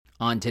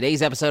On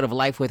today's episode of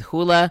Life with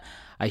Hula,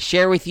 I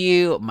share with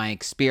you my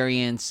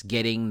experience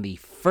getting the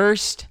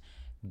first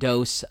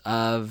dose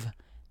of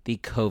the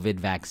COVID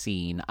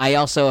vaccine. I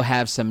also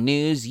have some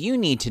news you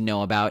need to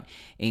know about,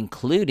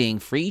 including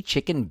free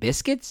chicken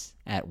biscuits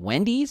at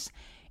Wendy's.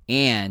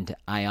 And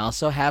I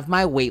also have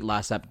my weight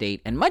loss update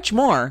and much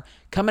more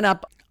coming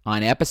up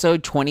on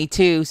episode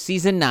 22,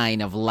 season 9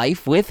 of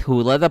Life with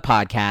Hula, the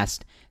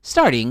podcast,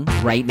 starting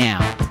right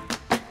now.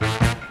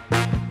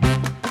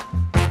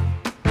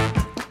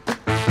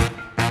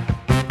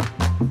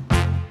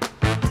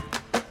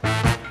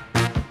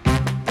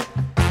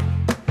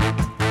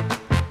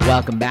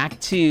 Welcome back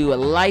to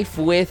Life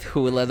with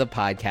Hula, the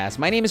podcast.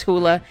 My name is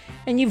Hula,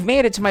 and you've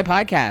made it to my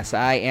podcast.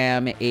 I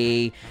am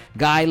a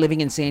guy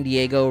living in San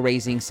Diego,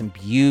 raising some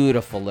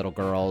beautiful little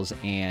girls,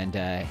 and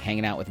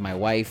hanging out with my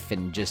wife,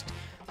 and just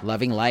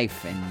loving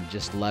life, and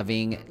just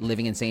loving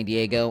living in San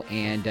Diego,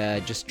 and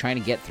just trying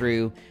to get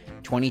through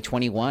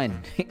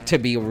 2021, to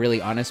be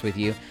really honest with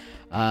you.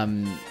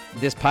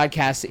 This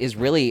podcast is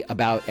really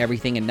about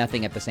everything and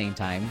nothing at the same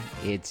time.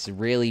 It's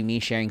really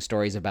me sharing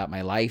stories about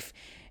my life,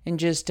 and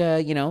just,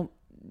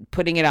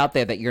 putting it out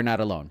there that you're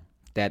not alone,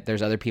 that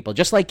there's other people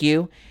just like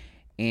you.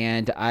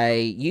 And I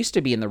used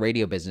to be in the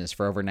radio business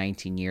for over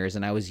 19 years,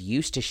 and I was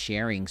used to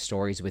sharing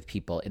stories with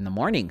people in the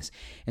mornings.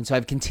 And so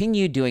I've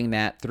continued doing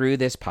that through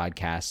this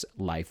podcast,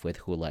 Life with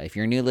Hula. If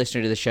you're a new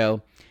listener to the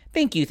show,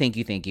 thank you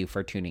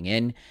for tuning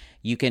in.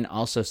 You can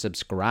also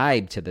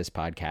subscribe to this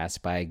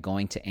podcast by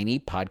going to any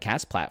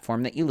podcast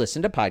platform that you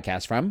listen to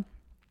podcasts from,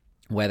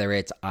 whether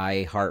it's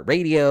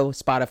iHeartRadio,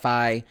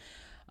 Spotify,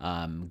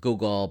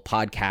 Google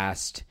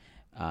Podcast,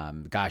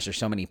 there's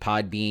so many,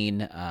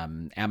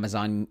 Podbean,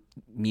 Amazon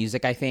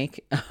Music, I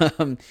think.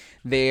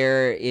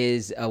 There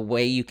is a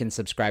way you can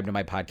subscribe to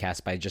my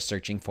podcast by just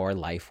searching for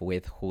Life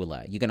with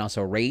Hula. You can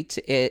also rate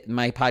it,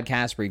 my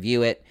podcast,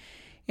 review it,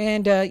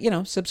 and,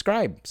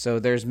 subscribe. So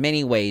there's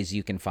many ways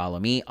you can follow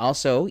me.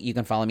 Also, you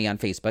can follow me on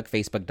Facebook,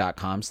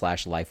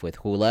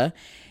 facebook.com/lifewithhula.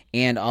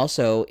 And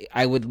also,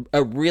 I would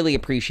really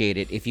appreciate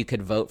it if you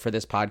could vote for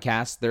this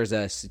podcast. There's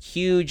a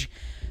huge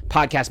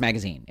podcast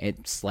magazine.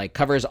 It's like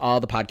covers all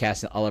the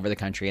podcasts all over the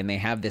country, and they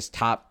have this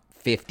top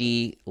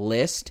 50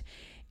 list.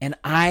 And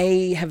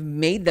I have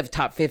made the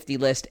top 50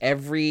 list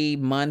every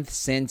month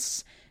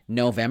since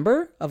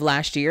November of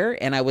last year,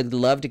 and I would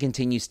love to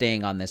continue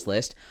staying on this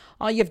list.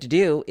 All you have to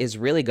do is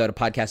really go to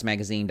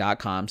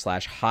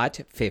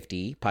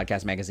podcastmagazine.com/hot50,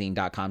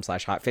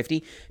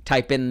 podcastmagazine.com/hot50,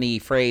 type in the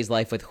phrase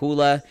Life with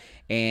Hula,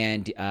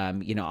 and,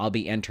 I'll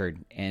be entered.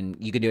 And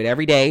you can do it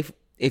every day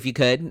if you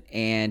could,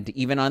 and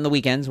even on the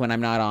weekends when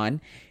I'm not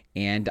on,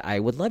 and I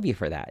would love you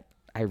for that.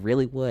 I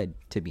really would,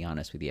 to be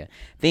honest with you.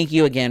 Thank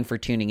you again for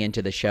tuning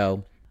into the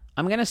show.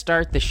 I'm going to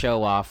start the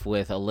show off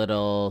with a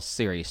little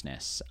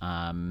seriousness.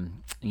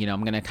 I'm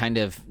going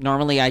to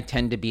normally I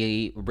tend to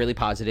be really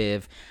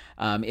positive.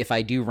 If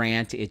I do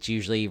rant, it's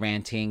usually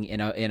ranting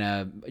in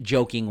a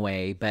joking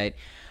way, but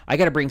I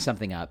got to bring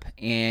something up,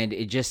 and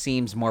it just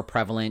seems more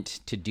prevalent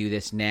to do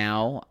this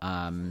now,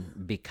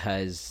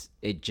 because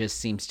it just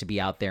seems to be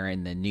out there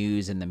in the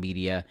news and the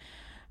media.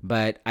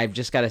 But I've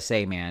just got to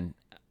say, man,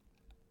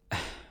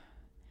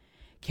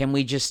 can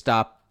we just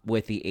stop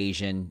with the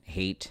Asian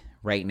hate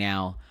right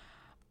now?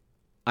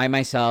 I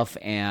myself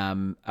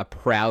am a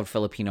proud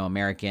Filipino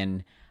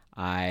American.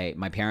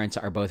 My parents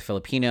are both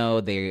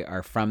Filipino. They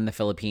are from the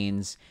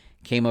Philippines,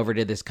 came over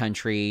to this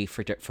country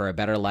for a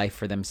better life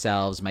for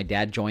themselves. My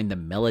dad joined the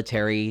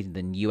military,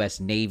 the U.S.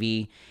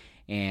 Navy,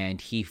 and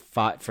he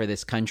fought for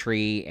this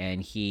country,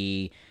 and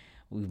he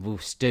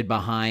stood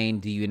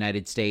behind the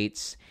United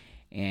States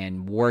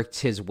and worked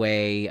his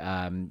way,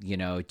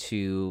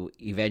 to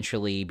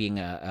eventually being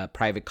a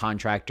private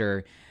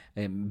contractor,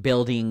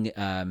 building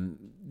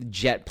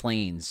jet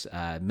planes,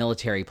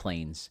 military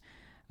planes.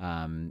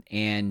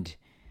 And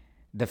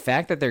the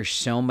fact that there's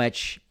so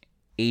much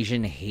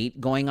Asian hate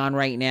going on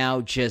right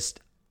now,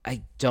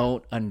 I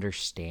don't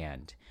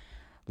understand.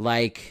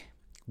 Like,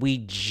 we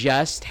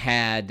just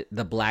had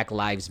the Black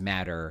Lives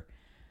Matter,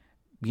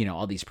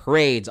 all these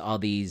parades, all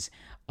these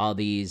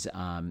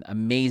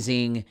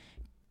amazing,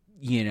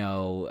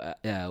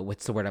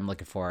 what's the word I'm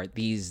looking for?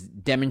 These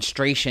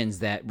demonstrations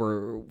that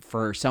were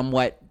for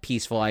somewhat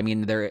peaceful. I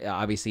mean, there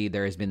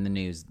has been the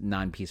news,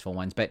 non-peaceful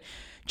ones, but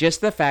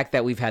just the fact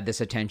that we've had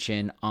this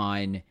attention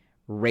on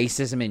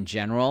racism in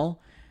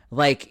general,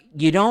 like,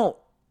 you don't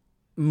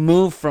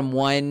move from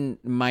one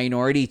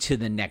minority to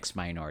the next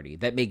minority.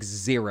 That makes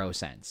zero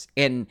sense.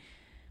 And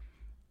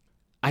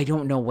I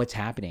don't know what's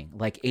happening.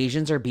 Like,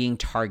 Asians are being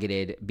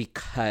targeted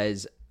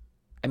because,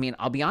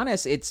 I'll be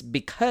honest, it's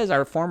because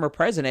our former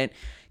president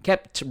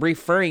kept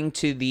referring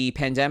to the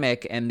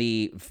pandemic and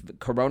the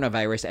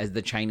coronavirus as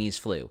the Chinese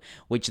flu,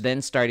 which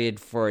then started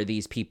for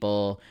these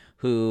people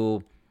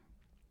who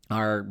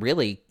are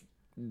really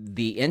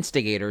the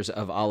instigators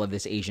of all of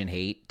this Asian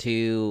hate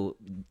to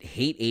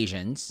hate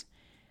Asians.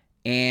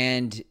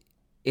 And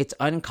it's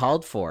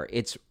uncalled for.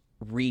 It's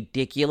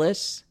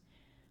ridiculous.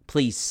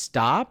 Please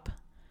stop.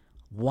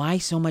 Why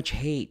so much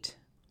hate?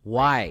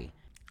 Why?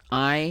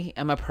 I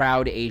am a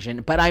proud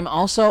Asian, but I'm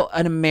also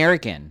an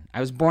American. I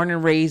was born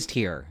and raised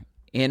here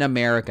in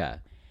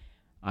America.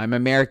 I'm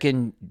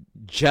American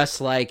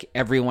just like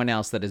everyone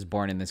else that is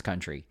born in this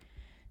country.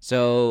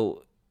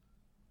 So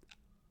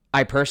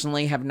I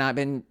personally have not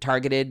been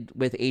targeted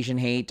with Asian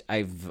hate.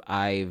 I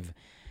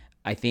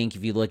think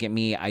if you look at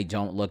me, I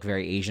don't look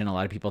very Asian. A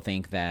lot of people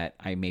think that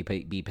I may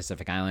be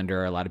Pacific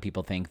Islander. A lot of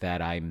people think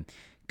that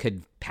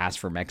could pass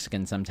for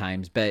Mexican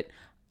sometimes, but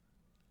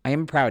I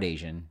am a proud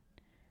Asian.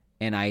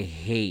 And I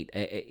hate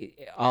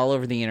all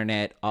over the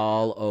internet,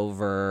 all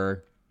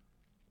over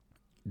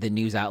the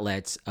news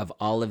outlets of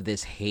all of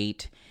this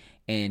hate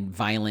and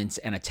violence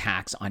and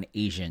attacks on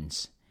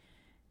Asians.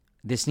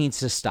 This needs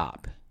to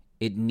stop.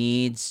 It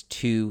needs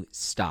to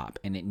stop,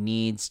 and it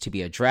needs to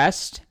be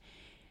addressed.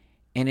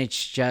 And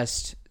it's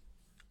just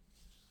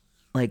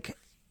like,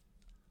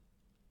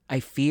 I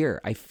fear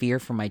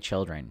for my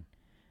children.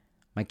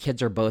 My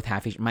kids are both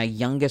half Asian. My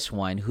youngest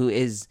one, who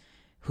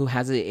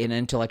has an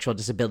intellectual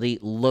disability,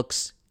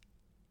 looks,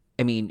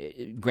 I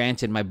mean,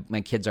 granted,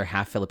 my kids are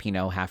half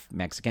Filipino, half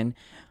Mexican.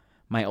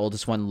 My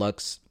oldest one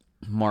looks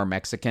more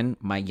Mexican.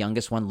 My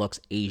youngest one looks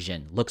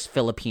Asian, looks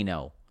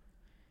Filipino.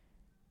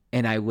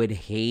 And I would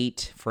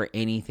hate for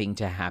anything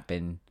to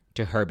happen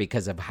to her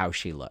because of how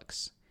she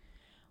looks.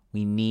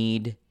 We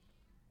need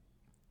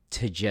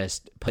to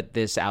just put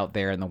this out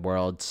there in the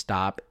world.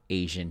 Stop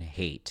Asian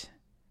hate.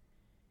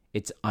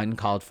 It's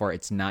uncalled for.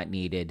 It's not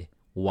needed.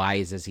 Why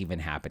is this even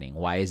happening?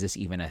 Why is this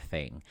even a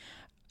thing?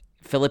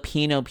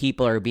 Filipino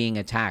people are being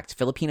attacked.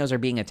 Filipinos are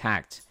being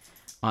attacked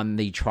on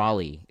the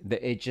trolley.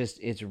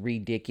 It's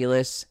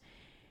ridiculous.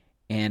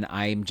 And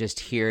I'm just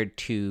here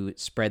to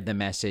spread the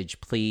message.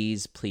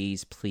 Please,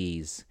 please,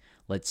 please,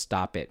 let's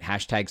stop it.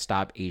 Hashtag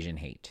stop Asian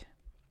hate.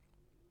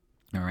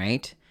 All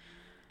right?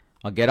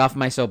 I'll get off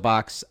my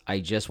soapbox. I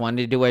just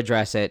wanted to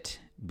address it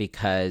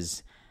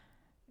because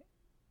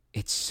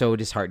it's so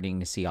disheartening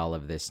to see all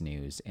of this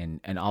news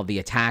and all the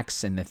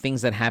attacks and the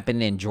things that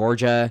happened in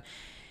Georgia,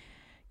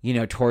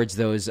 towards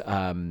those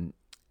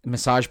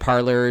massage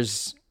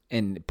parlors.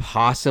 And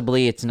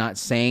possibly it's not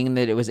saying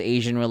that it was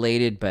Asian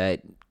related,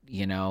 but,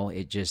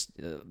 it just,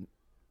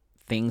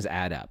 things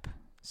add up.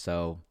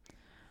 So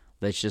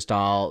let's just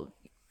all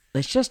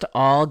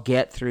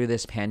get through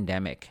this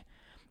pandemic.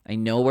 I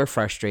know we're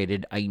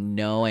frustrated. I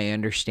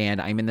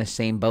understand. I'm in the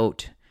same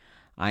boat.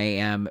 I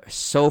am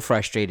so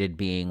frustrated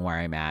being where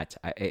I'm at,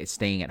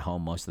 staying at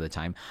home most of the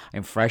time.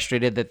 I'm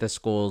frustrated that the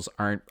schools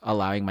aren't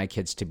allowing my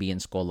kids to be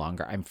in school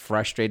longer. I'm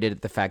frustrated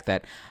at the fact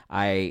that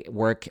I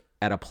work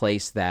at a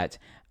place that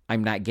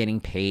I'm not getting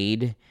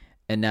paid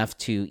enough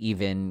to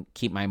even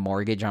keep my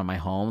mortgage on my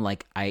home.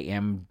 Like, I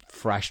am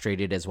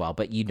frustrated as well,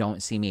 but you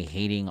don't see me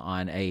hating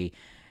on a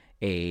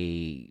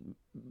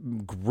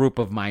group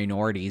of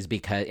minorities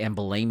and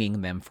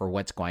blaming them for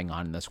what's going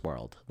on in this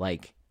world.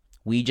 Like,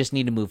 we just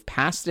need to move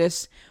past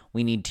this.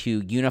 We need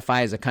to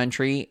unify as a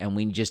country, and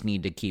we just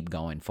need to keep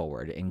going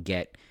forward and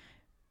get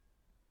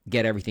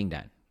everything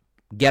done.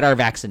 Get our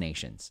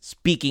vaccinations.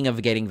 Speaking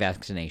of getting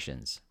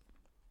vaccinations,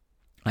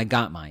 I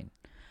got mine.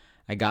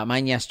 I got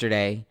mine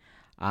yesterday.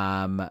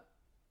 Last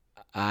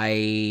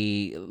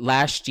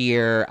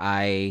year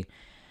I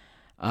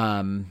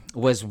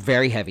was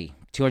very heavy,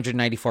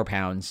 294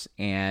 pounds,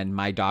 and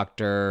my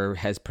doctor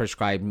has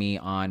prescribed me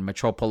on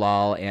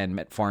metoprolol and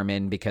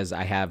metformin because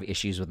I have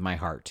issues with my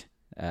heart.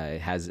 I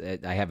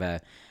have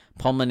a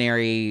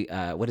pulmonary,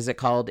 what is it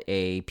called?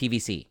 A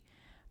PVC.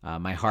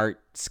 My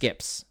heart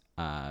skips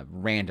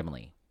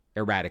randomly,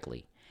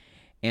 erratically.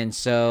 And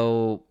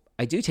so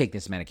I do take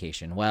this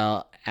medication.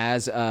 Well,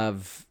 as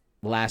of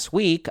last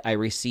week, I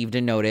received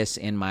a notice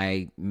in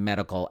my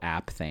medical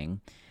app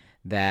thing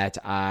that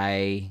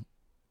I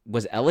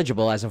was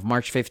eligible as of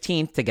March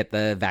 15th to get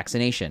the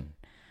vaccination.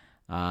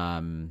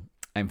 I'm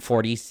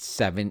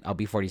 47. I'll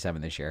be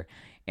 47 this year.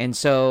 And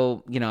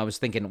so, I was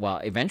thinking, well,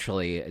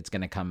 eventually it's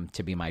going to come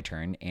to be my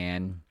turn.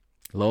 And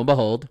lo and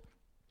behold,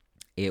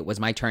 it was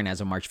my turn as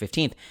of March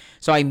 15th.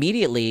 So I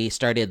immediately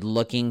started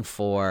looking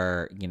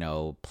for,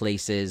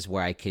 places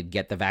where I could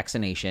get the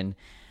vaccination.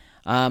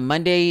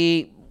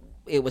 Monday,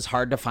 it was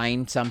hard to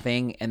find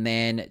something. And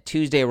then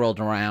Tuesday rolled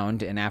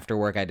around, and after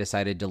work, I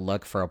decided to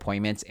look for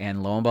appointments.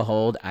 And lo and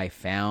behold, I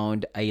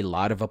found a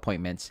lot of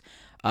appointments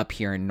up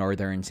here in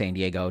northern San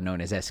Diego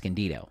known as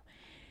Escondido.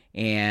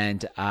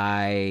 And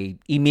I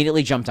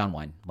immediately jumped on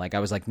one. Like, I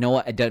was like, no,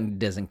 it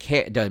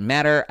doesn't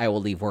matter. I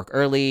will leave work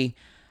early.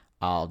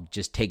 I'll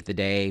just take the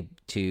day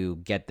to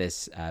get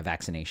this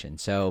vaccination.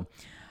 So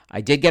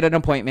I did get an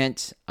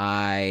appointment.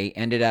 I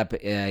ended up,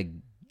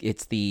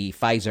 it's the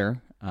Pfizer.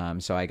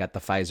 So I got the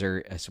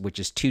Pfizer, which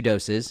is 2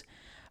 doses.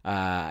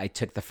 I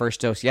took the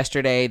first dose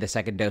yesterday. The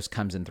second dose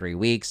comes in 3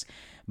 weeks.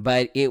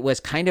 But it was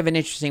kind of an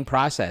interesting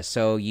process.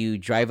 So you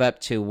drive up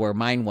to where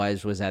mine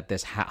was at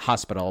this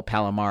hospital,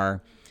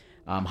 Palomar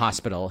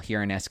Hospital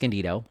here in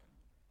Escondido.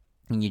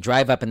 And you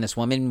drive up, and this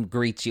woman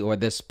greets you, or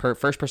this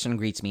first person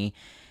greets me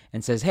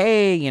and says,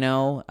 hey,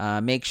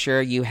 make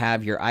sure you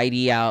have your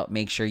ID out.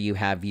 Make sure you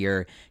have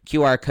your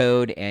QR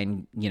code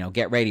and,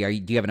 get ready.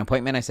 Do you have an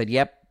appointment? I said,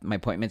 yep. my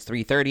appointment's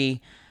 3:30.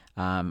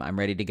 I'm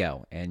ready to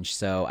go. And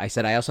so I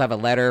said, I also have a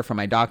letter from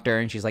my doctor.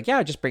 And she's like,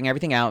 yeah, just bring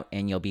everything out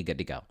and you'll be good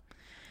to go.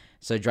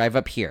 So drive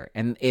up here.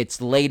 And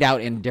it's laid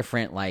out in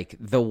different, like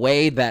the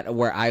way that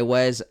where I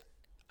was,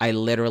 I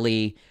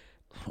literally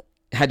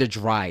had to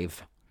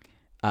drive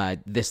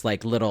this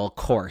like little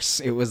course.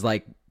 It was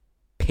like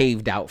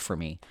paved out for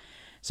me.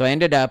 So I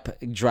ended up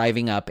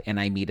driving up and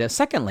I meet a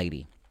second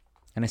lady.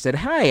 And I said,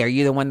 hi, are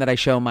you the one that I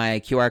show my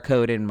QR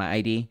code and my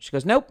ID? She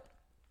goes, nope,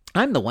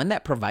 I'm the one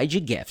that provides you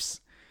gifts.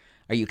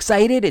 Are you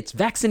excited? It's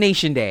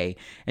vaccination day.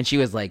 And she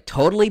was like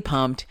totally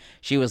pumped.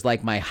 She was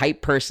like my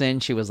hype person.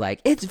 She was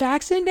like, it's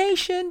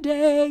vaccination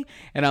day.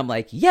 And I'm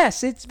like,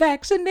 yes, it's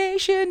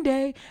vaccination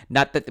day.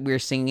 Not that we were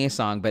singing a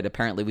song, but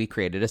apparently we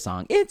created a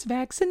song. It's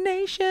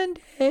vaccination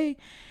day.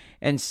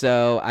 And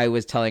so I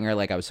was telling her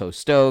like I was so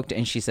stoked.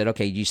 And she said,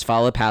 okay, you just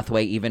follow the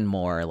pathway even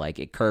more. Like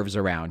it curves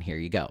around. Here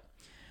you go.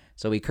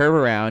 So we curve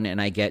around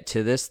and I get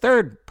to this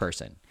third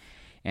person.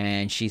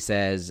 And she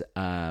says,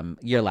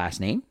 your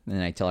last name.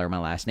 And I tell her my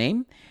last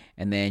name.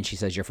 And then she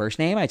says, your first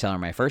name. I tell her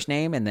my first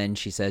name. And then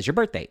she says, your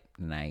birth date.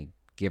 And I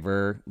give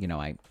her,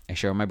 I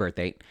show her my birth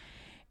date.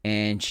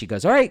 And she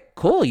goes, all right,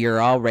 cool.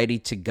 You're all ready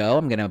to go.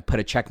 I'm going to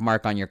put a check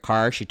mark on your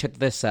car. She took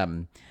this, I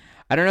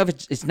don't know if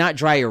it's not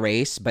dry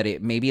erase, but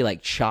it may be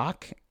like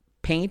chalk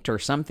paint or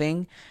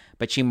something.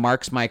 But she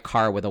marks my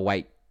car with a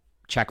white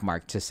check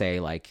mark to say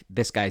like,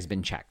 this guy's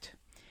been checked.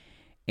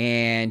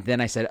 And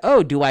then I said,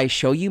 oh, do I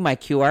show you my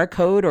QR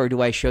code or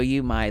do I show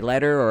you my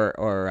letter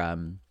or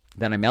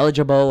that I'm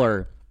eligible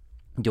or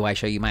do I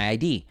show you my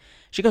ID?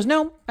 She goes,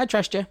 no, I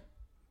trust you.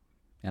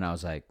 And I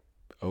was like,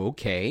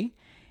 okay.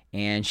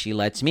 And she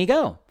lets me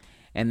go.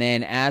 And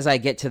then as I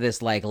get to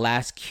this like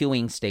last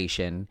queuing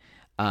station,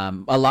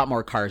 a lot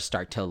more cars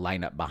start to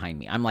line up behind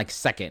me. I'm like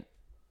second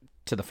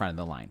to the front of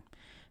the line.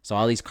 So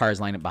all these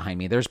cars line up behind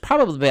me. There's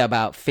probably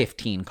about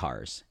 15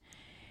 cars.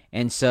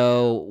 And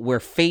so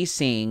we're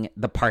facing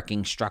the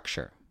parking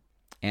structure.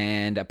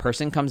 And a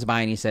person comes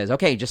by and he says,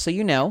 okay, just so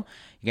you know,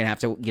 you're going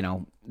to have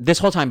to, this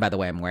whole time, by the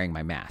way, I'm wearing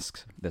my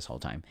mask this whole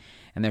time.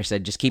 And they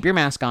said, just keep your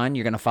mask on.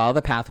 You're going to follow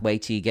the pathway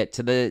till you get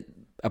to the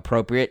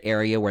appropriate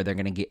area where they're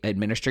going to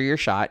administer your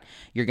shot.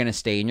 You're going to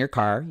stay in your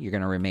car. You're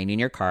going to remain in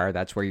your car.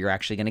 That's where you're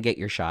actually going to get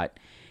your shot.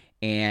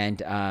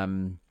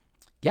 And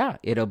yeah,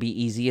 it'll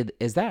be easy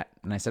as that.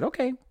 And I said,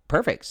 okay,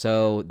 perfect.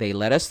 So they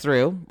let us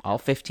through, all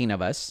 15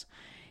 of us.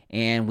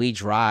 And we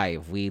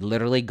drive. We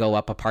literally go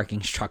up a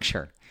parking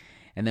structure.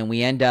 And then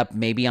we end up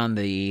maybe on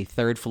the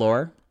third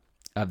floor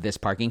of this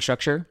parking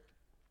structure.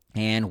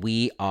 And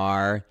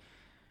we're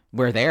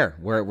there.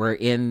 We're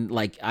in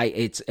like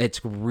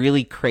it's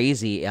really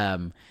crazy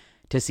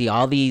to see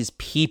all these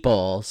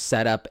people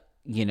set up,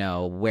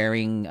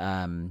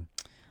 wearing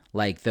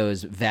like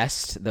those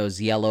vests,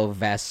 those yellow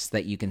vests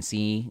that you can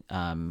see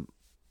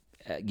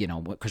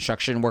what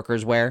construction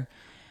workers wear.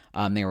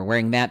 They were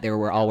wearing that. They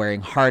were all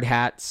wearing hard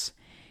hats.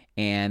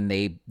 And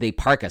they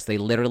park us. They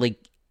literally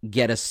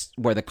get us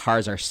where the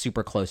cars are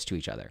super close to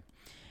each other.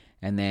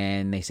 And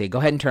then they say, go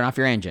ahead and turn off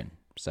your engine.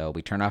 So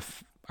we turn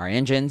off our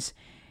engines.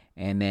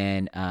 And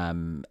then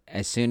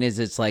as soon as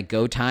it's like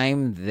go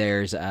time,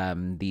 there's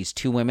these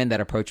two women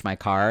that approach my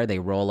car. They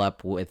roll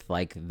up with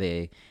like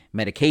the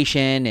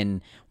medication.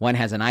 And one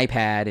has an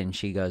iPad. And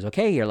she goes,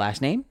 okay, your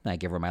last name. I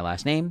give her my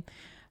last name.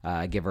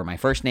 I give her my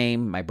first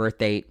name, my birth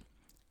date.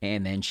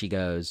 And then she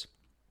goes,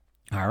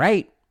 all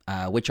right.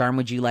 Which arm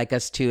would you like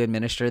us to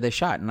administer the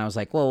shot? And I was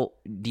like, well,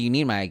 do you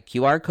need my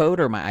QR code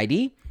or my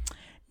ID?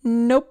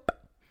 Nope.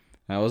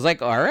 I was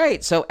like, all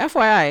right. So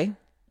FYI,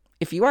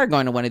 if you are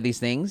going to one of these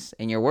things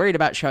and you're worried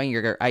about showing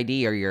your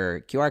ID or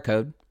your QR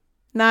code,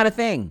 not a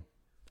thing.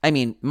 I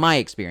mean, my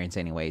experience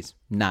anyways,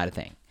 not a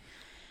thing.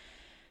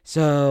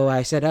 So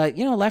I said,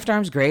 left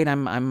arm's great.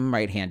 I'm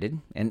right-handed.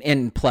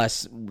 And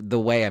plus the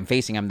way I'm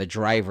facing, I'm the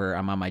driver.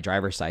 I'm on my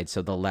driver's side.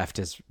 So the left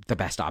is the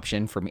best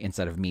option for me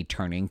instead of me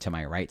turning to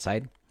my right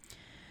side.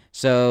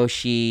 So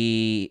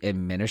she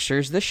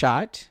administers the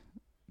shot.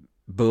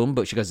 Boom.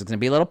 But she goes, it's going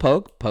to be a little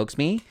poke. Pokes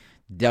me.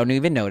 Don't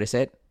even notice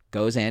it.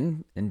 Goes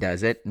in and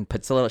does it and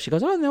puts a little. She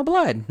goes, oh, no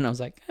blood. And I was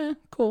like,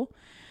 cool.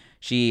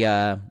 She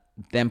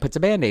then puts a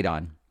Band-Aid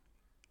on.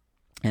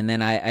 And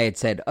then I had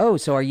said, oh,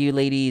 so are you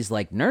ladies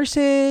like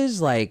nurses?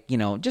 Like,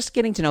 just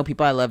getting to know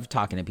people. I love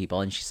talking to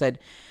people. And she said,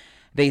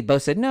 they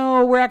both said,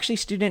 no, we're actually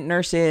student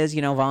nurses,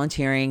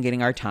 volunteering,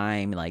 getting our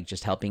time, like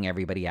just helping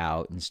everybody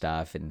out and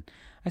stuff. And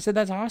I said,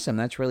 that's awesome.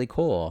 That's really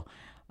cool.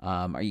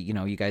 Are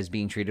you guys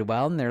being treated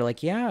well? And they're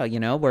like, yeah,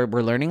 we're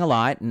learning a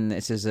lot. And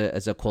this is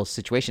a cool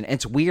situation. And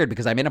it's weird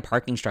because I'm in a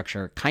parking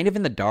structure kind of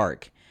in the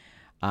dark.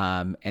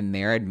 And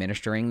they're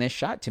administering this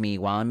shot to me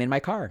while I'm in my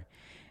car.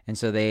 And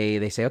so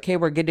they say, okay,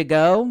 we're good to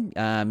go.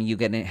 You're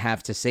going to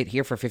have to sit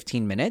here for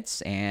 15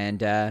 minutes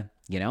and,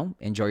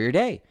 enjoy your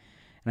day.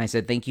 And I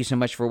said, thank you so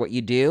much for what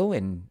you do.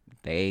 And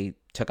they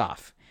took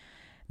off.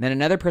 And then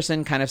another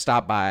person kind of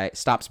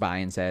stops by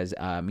and says,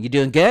 you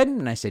doing good?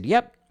 And I said,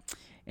 yep.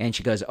 And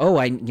she goes,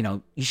 oh,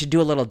 you should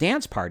do a little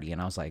dance party.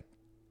 And I was like,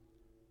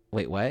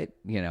 wait, what?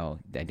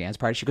 A dance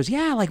party? She goes,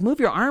 yeah, like move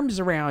your arms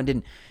around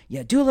and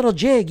yeah, do a little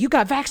jig. You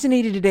got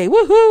vaccinated today.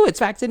 Woohoo. It's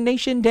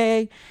vaccination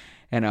day.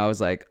 And I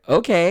was like,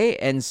 okay.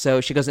 And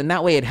so she goes, and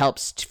that way it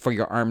helps for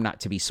your arm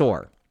not to be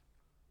sore.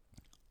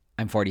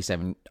 I'm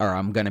 47, or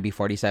I'm going to be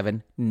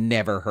 47.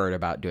 Never heard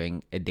about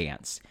doing a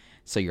dance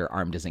so your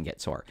arm doesn't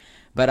get sore.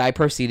 But I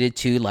proceeded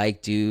to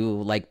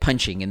do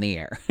punching in the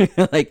air,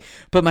 like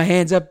put my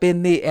hands up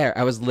in the air.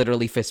 I was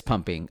literally fist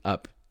pumping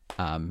up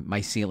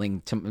my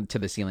ceiling to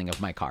the ceiling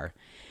of my car.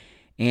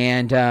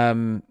 And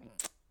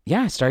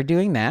I started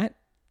doing that.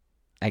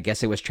 I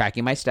guess it was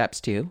tracking my steps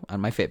too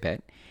on my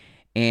Fitbit.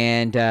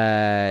 And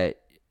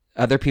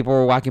other people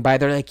were walking by.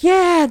 They're like,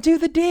 yeah, do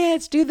the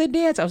dance.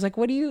 I was like,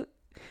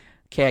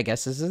 okay, I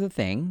guess this is a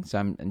thing. So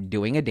I'm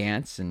doing a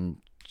dance and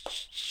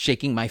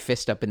shaking my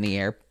fist up in the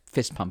air,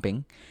 fist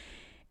pumping.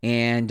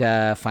 And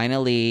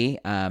finally,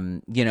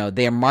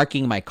 they're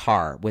marking my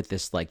car with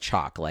this like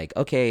chalk, like,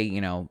 okay,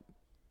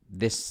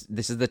 this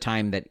is the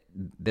time that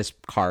this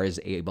car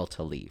is able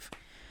to leave.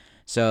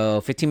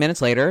 So 15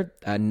 minutes later,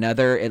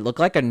 it looked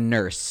like a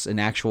nurse, an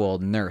actual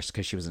nurse,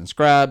 because she was in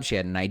scrubs. She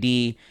had an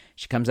ID.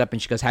 She comes up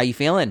and she goes, how you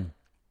feeling?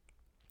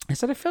 I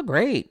said, I feel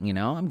great.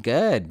 I'm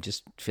good.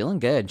 Just feeling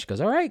good. She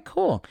goes, all right,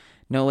 cool.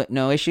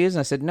 No issues.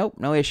 And I said, nope,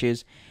 no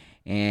issues.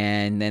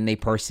 And then they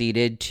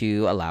proceeded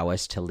to allow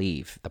us to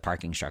leave the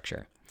parking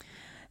structure.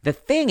 The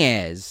thing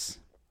is,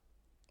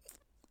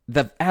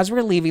 as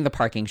we're leaving the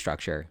parking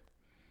structure,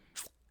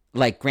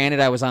 like, granted,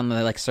 I was on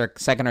the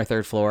second or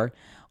third floor.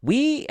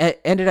 We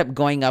ended up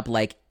going up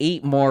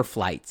 8 more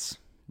flights.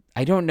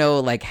 I don't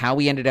know how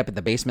we ended up at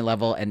the basement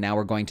level and now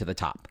we're going to the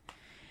top.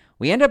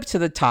 We end up to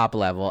the top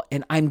level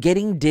and I'm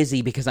getting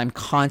dizzy because I'm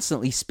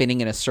constantly spinning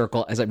in a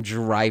circle as I'm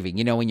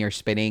driving. When you're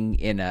spinning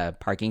in a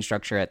parking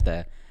structure at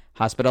the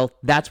hospital,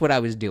 that's what I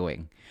was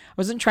doing. I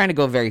wasn't trying to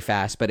go very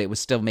fast, but it was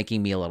still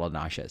making me a little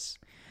nauseous.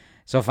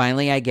 So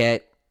finally I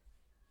get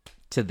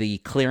to the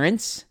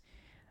clearance.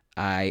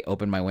 I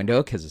opened my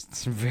window because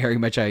it's very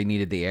much I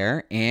needed the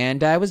air,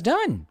 and I was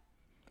done.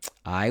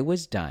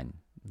 Left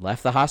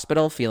the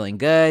hospital feeling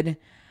good.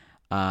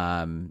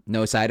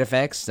 No side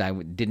effects. I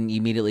didn't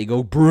immediately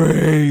go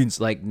brains.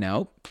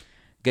 Nope.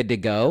 Good to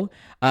go.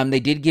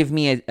 They did give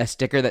me a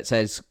sticker that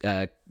says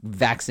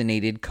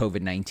vaccinated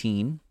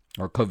COVID-19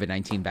 or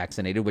COVID-19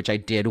 vaccinated, which I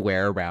did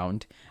wear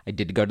around. I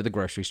did go to the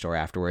grocery store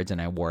afterwards,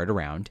 and I wore it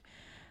around.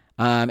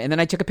 And then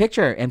I took a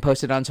picture and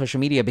posted it on social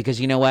media because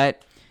you know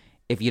what?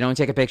 If you don't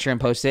take a picture and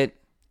post it,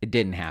 it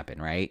didn't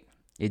happen, right?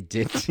 It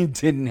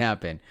didn't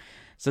happen.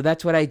 So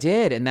that's what I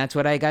did, and that's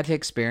what I got to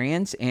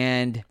experience,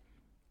 and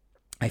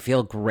I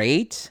feel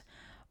great.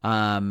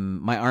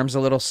 My arm's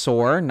a little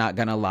sore, not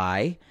gonna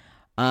lie,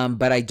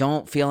 but I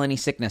don't feel any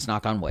sickness,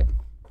 knock on wood,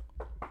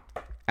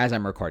 as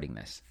I'm recording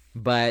this.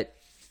 But,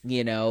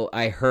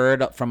 I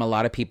heard from a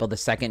lot of people the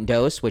second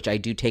dose, which I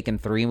do take in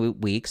 3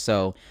 weeks,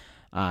 so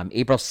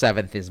April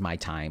 7th is my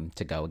time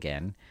to go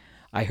again.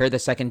 I heard the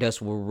second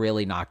dose will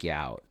really knock you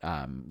out.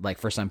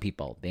 For some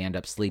people, they end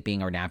up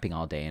sleeping or napping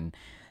all day. And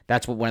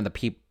that's what one of the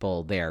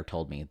people there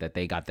told me, that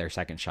they got their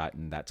second shot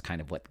and that's kind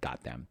of what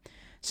got them.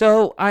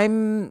 So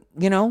I'm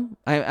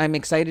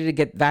excited to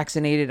get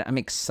vaccinated. I'm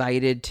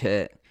excited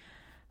to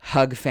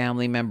hug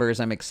family members.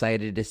 I'm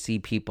excited to see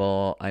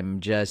people. I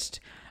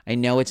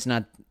know it's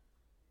not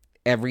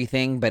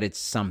everything, but it's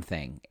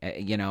something.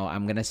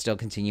 I'm going to still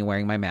continue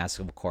wearing my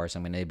mask, of course.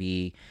 I'm going to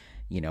be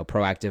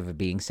proactive of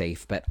being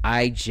safe, but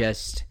I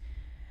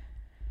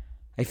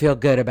feel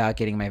good about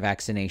getting my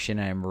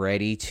vaccination. I'm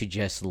ready to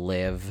just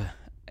live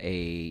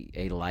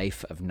a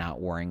life of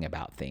not worrying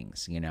about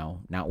things,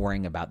 not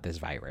worrying about this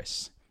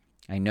virus.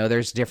 I know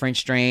there's different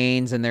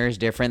strains and there's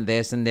different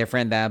this and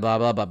different that, blah,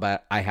 blah, blah,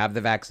 but I have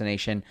the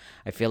vaccination.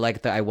 I feel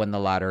like I won the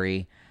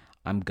lottery.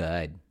 I'm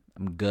good.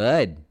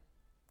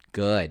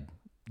 Good.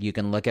 You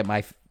can look at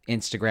my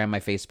Instagram,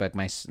 my Facebook,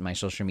 my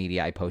social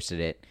media. I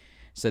posted it.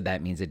 So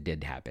that means it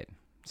did happen.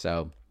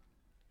 So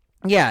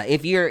yeah,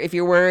 if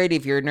you're worried,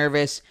 if you're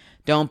nervous,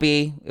 don't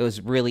be. It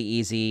was really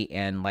easy,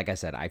 and like I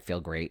said, I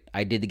feel great.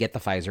 I did get the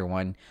Pfizer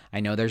one. I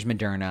know there's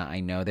Moderna. I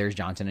know there's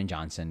Johnson &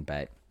 Johnson,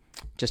 but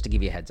just to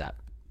give you a heads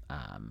up,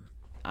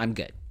 I'm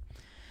good.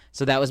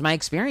 So that was my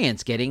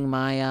experience getting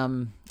my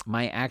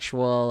my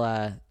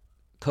actual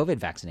COVID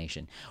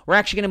vaccination. We're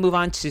actually going to move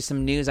on to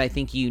some news I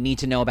think you need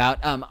to know about.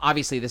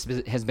 Obviously, this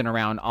has been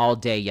around all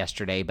day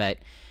yesterday, but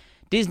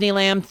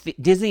Disneyland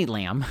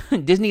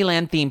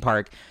theme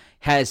park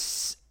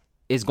is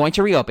going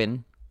to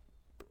reopen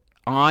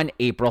on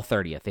April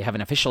 30th. They have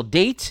an official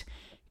date.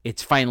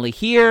 It's finally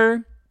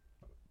here.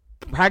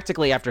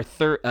 Practically after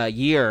a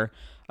year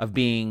of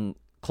being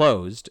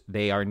closed,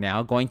 they are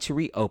now going to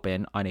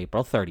reopen on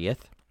April 30th.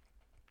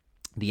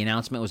 The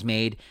announcement was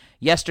made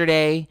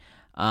yesterday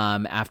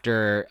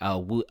after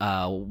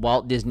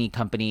Walt Disney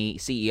Company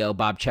CEO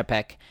Bob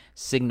Chapek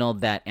signaled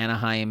that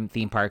Anaheim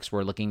theme parks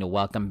were looking to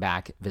welcome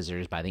back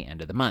visitors by the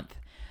end of the month.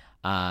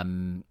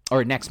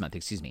 Or next month,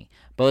 excuse me.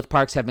 Both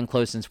parks have been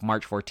closed since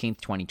March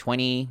 14th,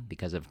 2020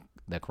 because of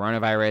the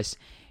coronavirus.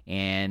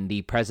 And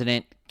the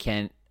president,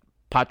 Ken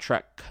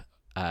Patrick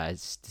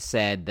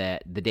said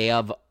that the day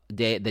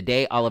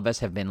all of us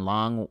have been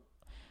long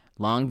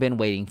been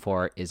waiting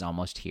for is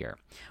almost here.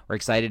 We're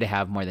excited to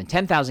have more than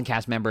 10,000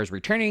 cast members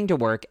returning to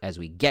work as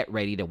we get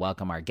ready to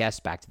welcome our guests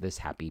back to this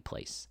happy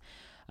place.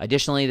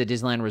 Additionally, the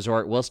Disneyland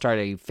Resort will start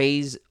a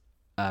rephased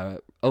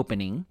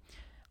opening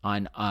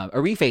on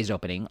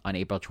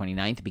April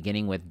 29th,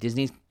 beginning with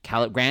Disney's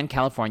Grand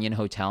Californian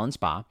Hotel and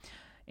Spa.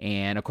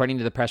 And according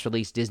to the press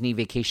release, Disney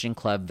Vacation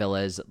Club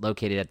Villas,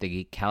 located at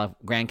the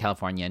Grand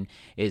Californian,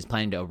 is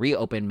planning to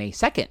reopen May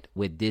 2nd,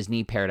 with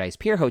Disney Paradise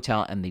Pier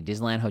Hotel and the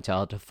Disneyland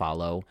Hotel to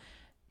follow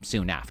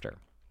soon after.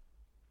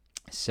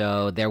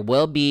 So there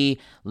will be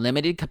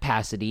limited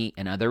capacity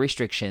and other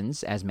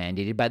restrictions as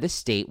mandated by the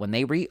state when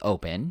they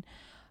reopen.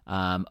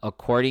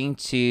 According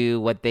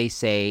to what they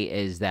say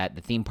is that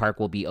the theme park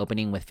will be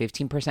opening with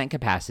 15%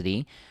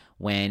 capacity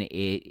when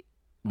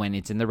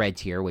it's in the red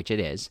tier, which it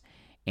is.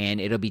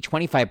 And it'll be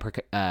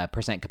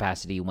 25%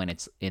 capacity when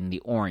it's in the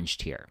orange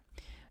tier.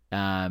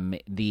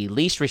 The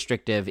least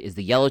restrictive is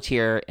the yellow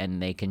tier,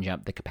 and they can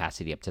jump the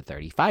capacity up to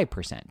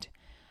 35%.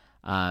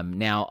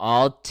 Now,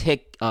 all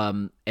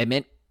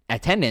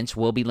attendance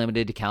will be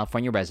limited to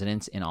California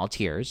residents in all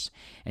tiers,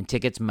 and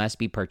tickets must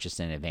be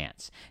purchased in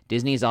advance.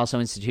 Disney is also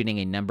instituting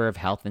a number of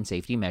health and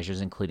safety measures,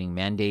 including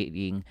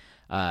mandating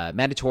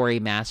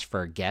mandatory masks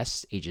for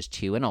guests ages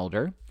 2 and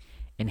older,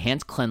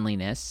 enhanced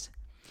cleanliness,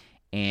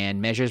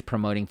 and measures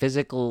promoting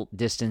physical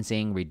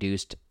distancing,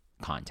 reduced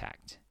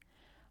contact.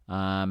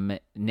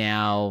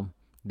 Now,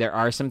 there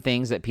are some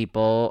things that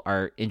people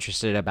are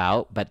interested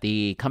about, but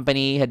the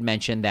company had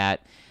mentioned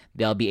that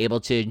they'll be able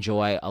to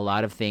enjoy a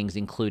lot of things,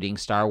 including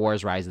Star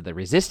Wars Rise of the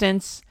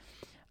Resistance,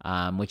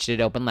 which did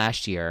open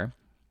last year.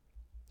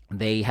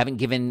 They haven't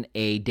given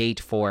a date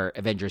for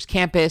Avengers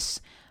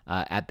Campus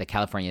at the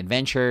California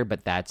Adventure,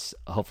 but that's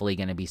hopefully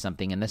going to be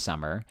something in the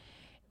summer.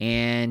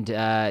 And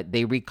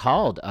they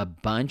called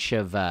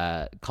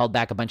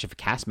back a bunch of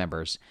cast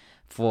members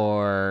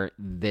for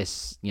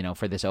this,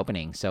 for this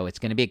opening. So it's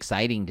going to be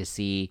exciting to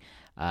see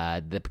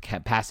the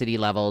capacity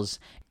levels.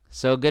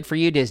 So good for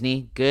you,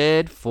 Disney.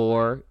 Good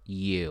for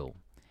you.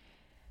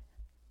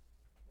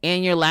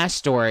 And your last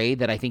story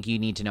that I think you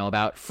need to know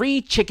about: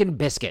 free chicken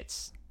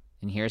biscuits.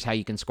 And here's how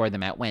you can score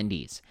them at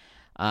Wendy's.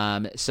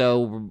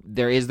 So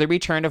there is the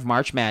return of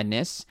March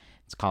Madness.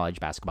 It's college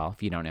basketball,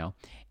 if you don't know.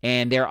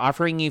 And they're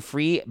offering you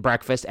free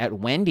breakfast at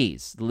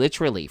Wendy's.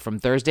 Literally, from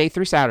Thursday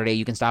through Saturday,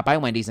 you can stop by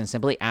Wendy's and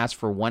simply ask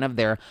for one of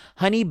their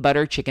honey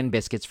butter chicken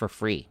biscuits for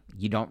free.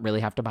 You don't really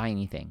have to buy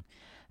anything.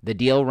 The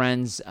deal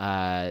runs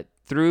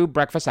through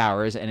breakfast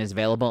hours and is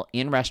available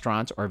in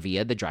restaurants or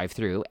via the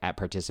drive-thru at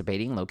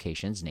participating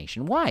locations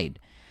nationwide.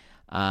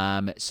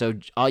 So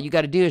all you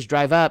got to do is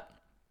drive up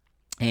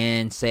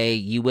and say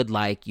you would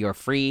like your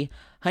free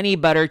honey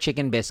butter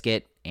chicken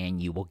biscuit,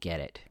 and you will get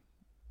it.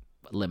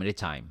 Limited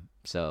time.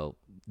 So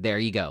there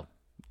you go.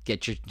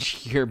 Get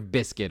your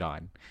biscuit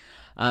on.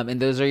 And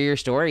those are your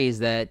stories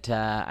that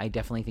I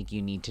definitely think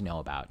you need to know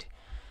about.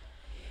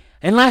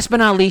 And last but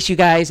not least, you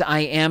guys,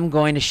 I am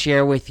going to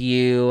share with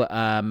you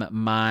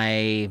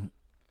my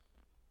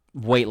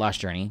weight loss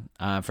journey.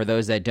 For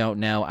those that don't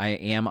know, I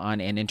am on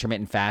an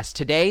intermittent fast.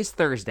 Today's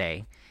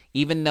Thursday,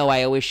 even though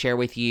I always share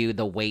with you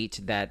the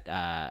weight that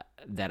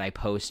I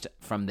post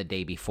from the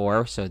day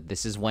before. So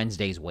this is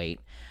Wednesday's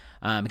weight.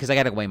 Because I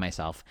got to weigh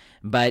myself.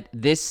 But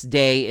this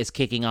day is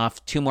kicking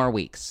off 2 more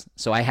weeks.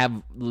 So I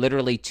have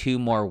literally 2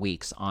 more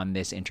weeks on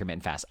this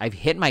intermittent fast. I've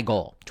hit my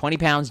goal. 20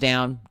 pounds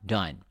down,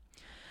 done.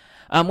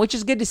 Which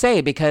is good to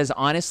say, because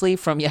honestly,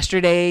 from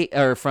Tuesday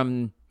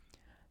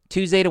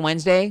to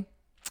Wednesday,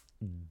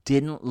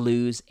 didn't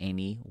lose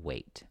any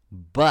weight.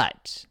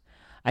 But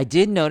I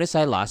did notice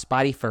I lost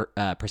body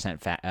fat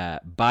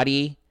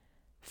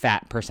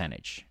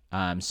percentage.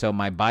 So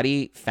my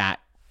body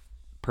fat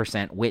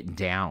percent went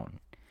down,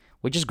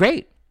 which is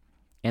great.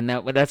 And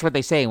that's what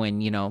they say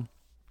when your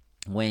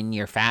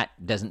fat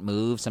doesn't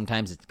move.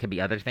 Sometimes it could be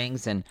other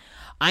things. And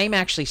I'm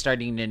actually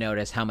starting to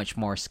notice how much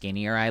more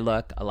skinnier I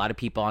look. A lot of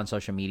people on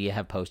social media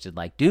have posted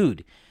like,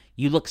 dude,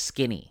 you look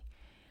skinny.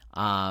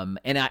 And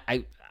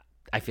I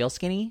feel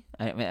skinny.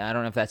 I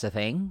don't know if that's a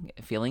thing,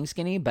 feeling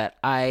skinny, but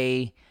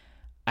I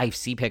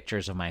see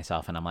pictures of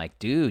myself and I'm like,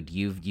 dude,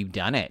 you've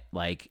done it.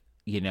 Like,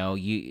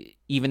 you,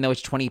 even though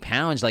it's 20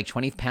 pounds, like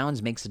 20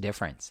 pounds makes a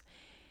difference.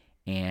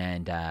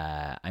 And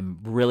I'm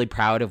really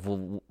proud of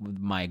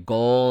my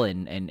goal,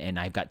 and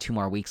I've got 2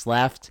 more weeks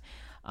left.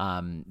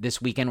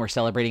 This weekend, we're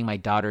celebrating my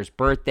daughter's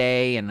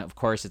birthday, and of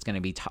course, it's going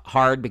to be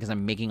hard because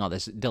I'm making all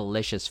this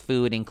delicious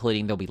food,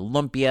 including there'll be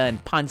lumpia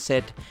and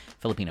pancit,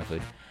 Filipino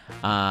food.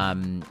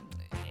 And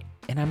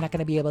I'm not going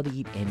to be able to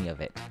eat any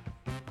of it.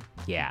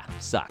 Yeah,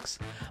 sucks.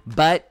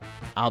 But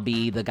I'll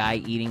be the guy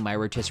eating my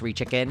rotisserie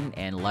chicken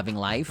and loving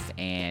life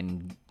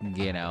and,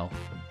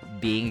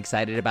 being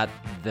excited about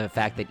the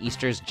fact that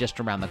Easter's just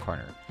around the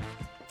corner.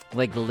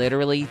 Like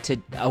literally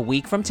a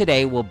week from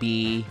today will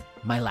be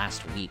my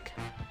last week.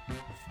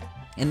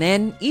 And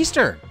then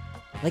Easter.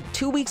 Like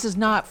 2 weeks is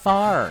not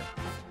far.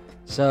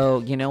 So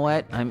you know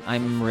what?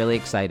 I'm really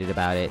excited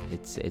about it.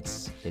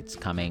 It's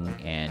coming,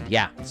 and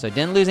yeah. So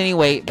didn't lose any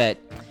weight, but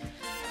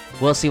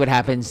we'll see what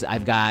happens.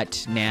 I've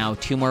got now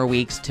 2 more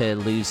weeks to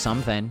lose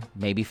something,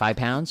 maybe 5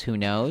 pounds. Who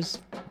knows?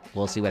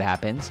 We'll see what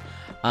happens.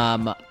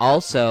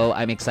 Also,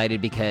 I'm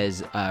excited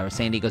because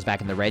Sandy goes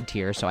back in the red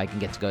tier, so I can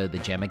get to go to the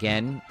gym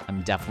again.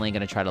 I'm definitely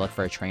going to try to look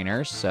for a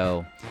trainer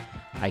so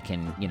I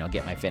can,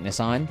 get my fitness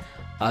on.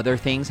 Other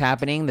things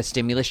happening. The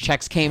stimulus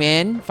checks came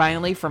in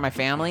finally for my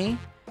family.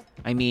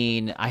 I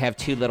mean, I have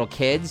 2 little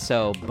kids,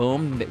 so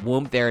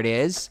boom, there it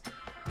is.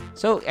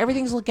 So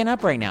everything's looking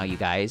up right now, you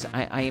guys.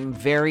 I am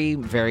very,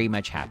 very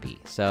much happy.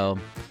 So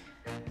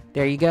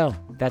there you go.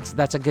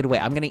 That's a good way.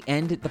 I'm going to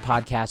end the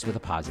podcast with a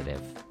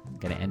positive.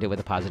 Going to end it with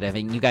a positive.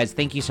 And you guys,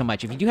 thank you so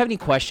much. If you do have any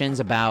questions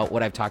about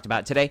what I've talked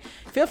about today,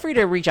 feel free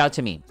to reach out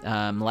to me,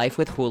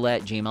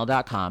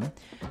 lifewithhula@gmail.com.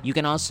 You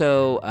can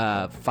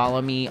also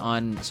follow me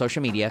on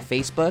social media,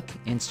 Facebook,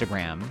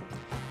 Instagram,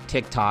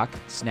 TikTok,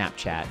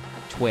 Snapchat,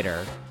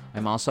 Twitter.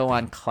 I'm also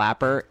on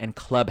Clapper and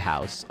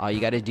Clubhouse. All you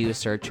got to do is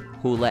search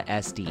Hula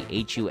SD,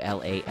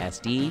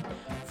 HULASD,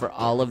 for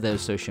all of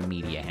those social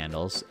media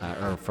handles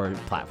or for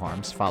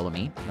platforms. Follow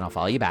me, and I'll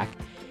follow you back.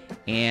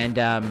 And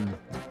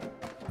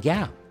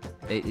yeah.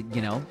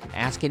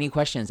 Ask any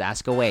questions,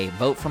 ask away.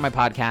 Vote for my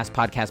podcast,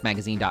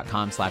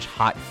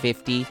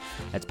 podcastmagazine.com/hot50.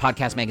 That's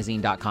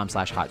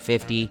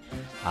podcastmagazine.com/hot50.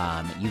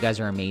 You guys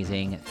are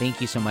amazing.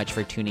 Thank you so much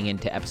for tuning in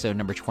to episode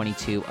number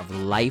 22 of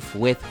Life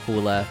with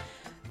Hula,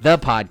 the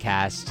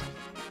podcast.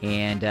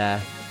 And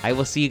I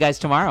will see you guys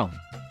tomorrow.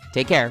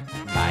 Take care.